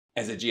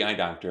As a GI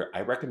doctor,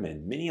 I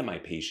recommend many of my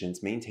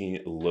patients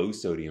maintain a low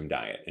sodium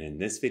diet. And in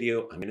this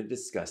video, I'm going to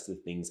discuss the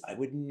things I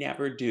would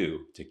never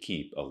do to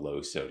keep a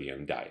low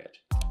sodium diet.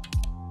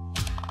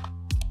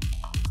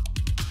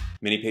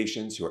 Many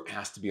patients who are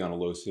asked to be on a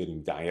low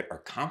sodium diet are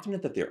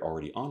confident that they're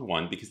already on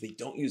one because they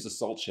don't use a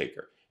salt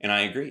shaker. And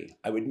I agree,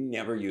 I would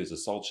never use a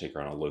salt shaker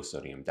on a low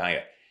sodium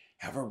diet.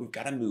 However, we've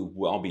got to move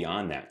well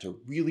beyond that to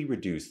really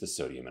reduce the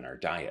sodium in our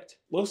diet.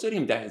 Low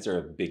sodium diets are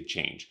a big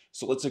change,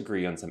 so let's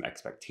agree on some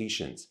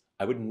expectations.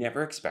 I would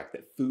never expect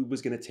that food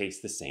was going to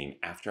taste the same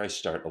after I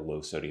start a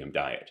low sodium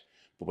diet.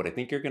 But what I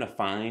think you're going to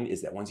find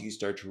is that once you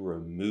start to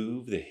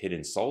remove the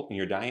hidden salt in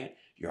your diet,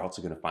 you're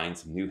also going to find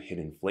some new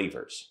hidden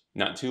flavors.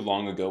 Not too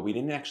long ago, we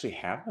didn't actually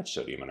have much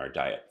sodium in our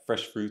diet.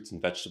 Fresh fruits and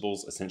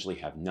vegetables essentially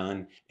have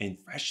none, and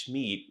fresh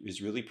meat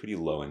is really pretty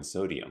low in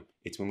sodium.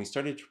 It's when we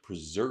started to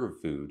preserve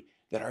food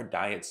that our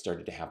diet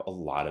started to have a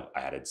lot of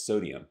added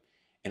sodium.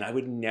 And I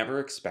would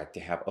never expect to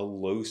have a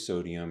low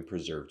sodium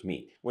preserved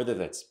meat, whether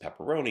that's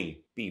pepperoni,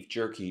 beef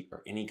jerky,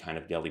 or any kind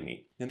of deli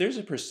meat. Now there's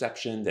a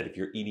perception that if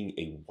you're eating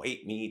a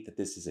white meat that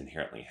this is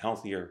inherently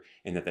healthier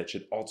and that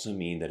should also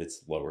mean that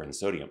it's lower in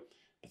sodium.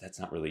 But that's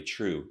not really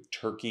true.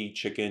 Turkey,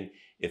 chicken,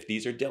 if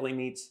these are deli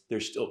meats, they're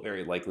still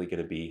very likely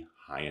going to be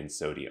high in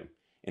sodium.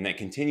 And that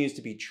continues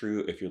to be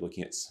true if you're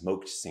looking at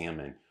smoked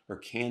salmon or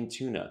canned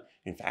tuna.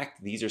 In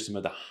fact, these are some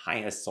of the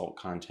highest salt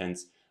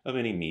contents of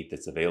any meat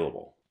that's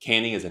available.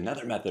 Canning is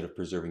another method of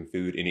preserving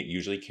food, and it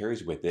usually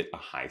carries with it a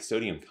high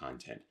sodium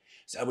content.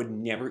 So I would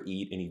never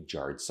eat any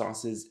jarred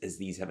sauces, as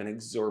these have an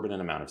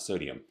exorbitant amount of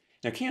sodium.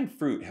 Now, canned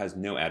fruit has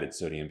no added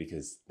sodium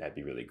because that'd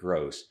be really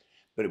gross.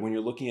 But when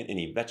you're looking at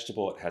any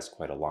vegetable, it has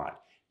quite a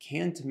lot.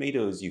 Canned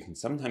tomatoes, you can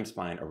sometimes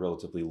find a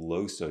relatively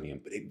low sodium,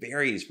 but it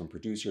varies from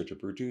producer to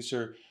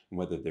producer and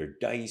whether they're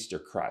diced or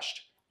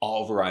crushed.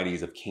 All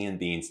varieties of canned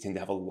beans tend to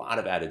have a lot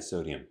of added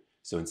sodium.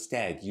 So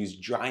instead, use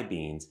dry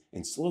beans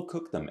and slow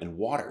cook them in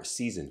water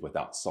seasoned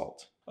without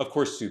salt. Of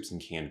course, soups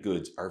and canned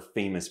goods are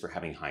famous for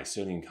having high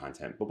sodium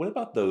content, but what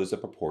about those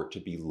that purport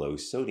to be low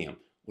sodium?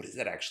 What does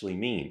that actually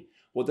mean?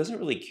 Well, it doesn't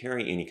really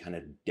carry any kind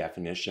of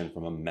definition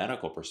from a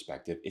medical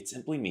perspective. It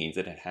simply means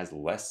that it has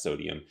less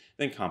sodium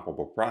than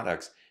comparable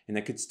products, and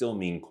that could still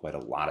mean quite a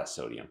lot of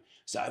sodium.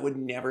 So I would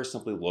never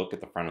simply look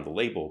at the front of the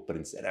label, but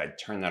instead I'd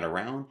turn that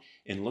around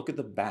and look at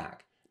the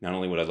back. Not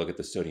only would I look at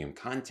the sodium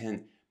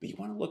content, but you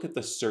want to look at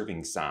the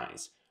serving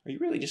size. Are you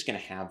really just going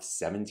to have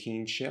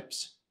 17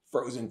 chips?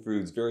 Frozen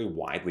foods vary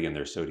widely in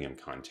their sodium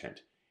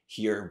content.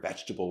 Here,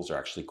 vegetables are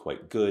actually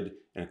quite good,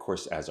 and of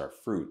course, as are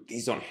fruit.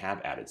 These don't have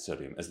added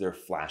sodium as they're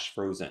flash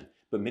frozen.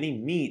 But many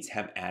meats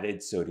have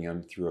added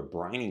sodium through a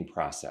brining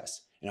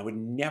process. And I would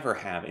never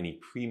have any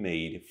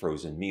pre-made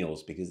frozen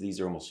meals because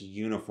these are almost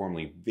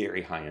uniformly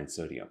very high in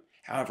sodium.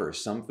 However,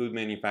 some food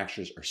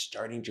manufacturers are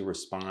starting to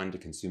respond to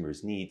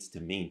consumers' needs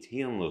to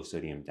maintain a low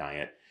sodium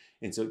diet.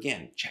 And so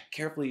again, check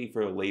carefully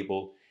for a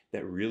label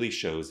that really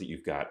shows that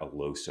you've got a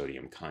low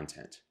sodium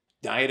content.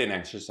 Diet and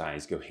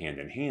exercise go hand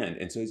in hand,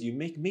 and so as you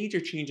make major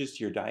changes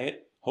to your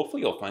diet,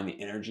 hopefully you'll find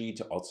the energy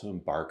to also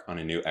embark on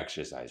a new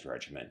exercise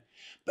regimen.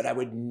 But I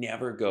would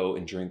never go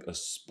and drink a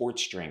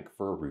sports drink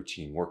for a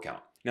routine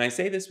workout. Now I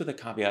say this with a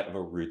caveat of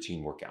a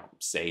routine workout,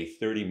 say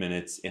 30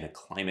 minutes in a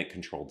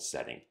climate-controlled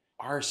setting.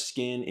 Our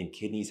skin and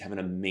kidneys have an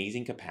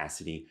amazing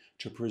capacity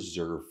to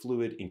preserve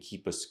fluid and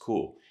keep us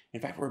cool.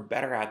 In fact, we're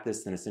better at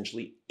this than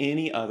essentially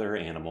any other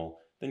animal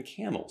than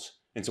camels.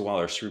 And so while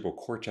our cerebral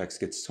cortex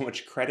gets so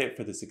much credit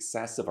for the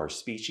success of our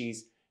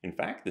species, in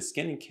fact, the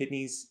skin and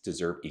kidneys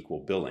deserve equal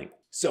billing.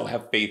 So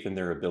have faith in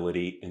their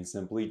ability and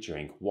simply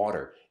drink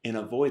water and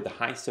avoid the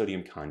high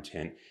sodium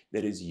content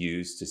that is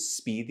used to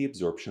speed the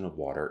absorption of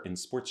water in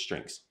sports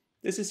drinks.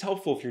 This is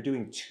helpful if you're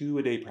doing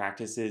 2-a-day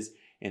practices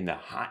in the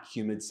hot,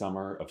 humid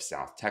summer of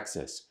South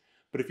Texas.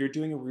 But if you're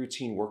doing a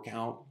routine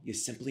workout, you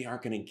simply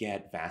aren't going to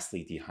get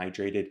vastly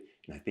dehydrated,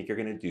 and I think you're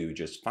going to do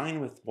just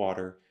fine with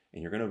water,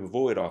 and you're going to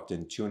avoid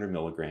often 200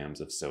 milligrams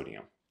of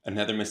sodium.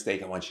 Another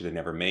mistake I want you to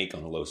never make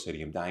on a low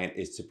sodium diet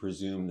is to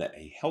presume that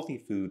a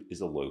healthy food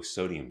is a low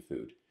sodium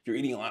food. If you're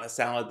eating a lot of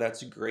salad,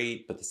 that's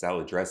great, but the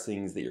salad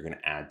dressings that you're going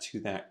to add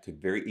to that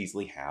could very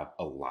easily have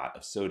a lot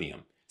of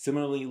sodium.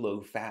 Similarly,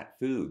 low-fat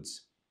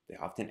foods, they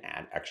often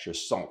add extra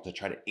salt to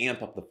try to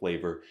amp up the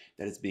flavor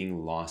that is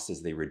being lost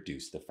as they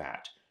reduce the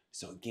fat.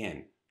 So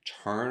again,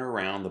 turn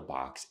around the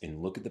box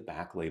and look at the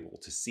back label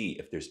to see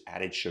if there's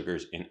added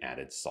sugars and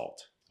added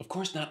salt. Of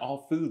course, not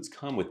all foods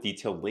come with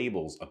detailed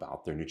labels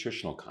about their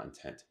nutritional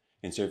content.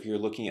 And so if you're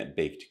looking at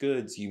baked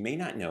goods, you may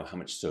not know how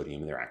much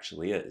sodium there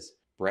actually is.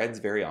 Breads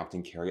very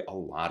often carry a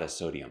lot of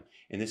sodium,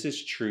 and this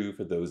is true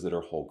for those that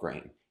are whole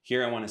grain.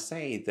 Here I want to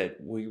say that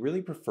we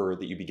really prefer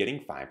that you be getting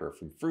fiber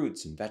from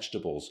fruits and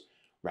vegetables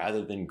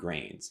rather than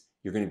grains.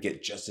 You're going to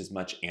get just as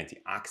much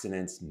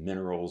antioxidants,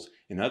 minerals,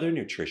 and other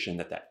nutrition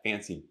that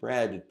fancy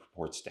bread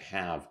purports to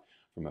have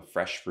from a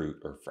fresh fruit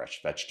or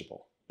fresh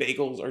vegetable.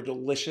 Bagels are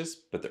delicious,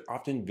 but they're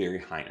often very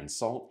high in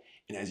salt.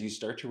 And as you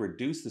start to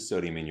reduce the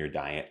sodium in your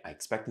diet, I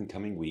expect in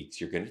coming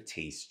weeks you're going to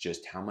taste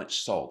just how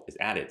much salt is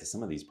added to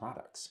some of these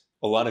products.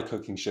 A lot of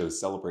cooking shows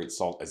celebrate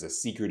salt as a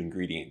secret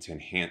ingredient to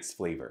enhance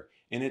flavor.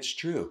 And it's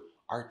true,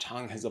 our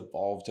tongue has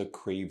evolved to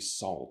crave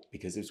salt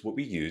because it's what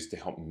we use to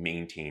help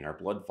maintain our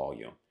blood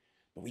volume.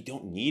 But we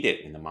don't need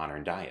it in the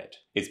modern diet.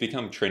 It's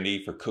become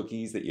trendy for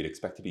cookies that you'd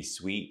expect to be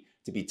sweet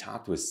to be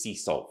topped with sea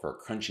salt for a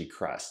crunchy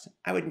crust.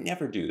 I would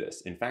never do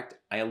this. In fact,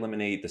 I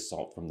eliminate the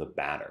salt from the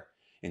batter.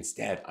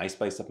 Instead, I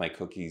spice up my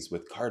cookies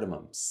with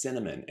cardamom,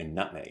 cinnamon, and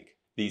nutmeg.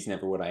 These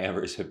never would I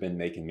evers have been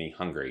making me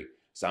hungry,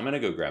 so I'm gonna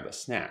go grab a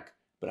snack.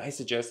 But I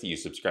suggest that you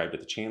subscribe to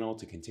the channel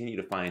to continue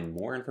to find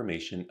more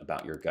information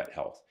about your gut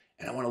health.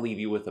 And I want to leave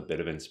you with a bit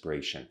of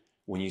inspiration.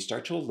 When you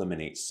start to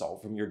eliminate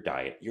salt from your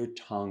diet, your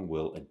tongue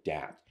will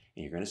adapt,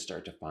 and you're going to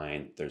start to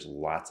find there's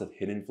lots of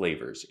hidden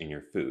flavors in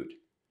your food.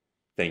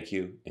 Thank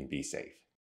you, and be safe.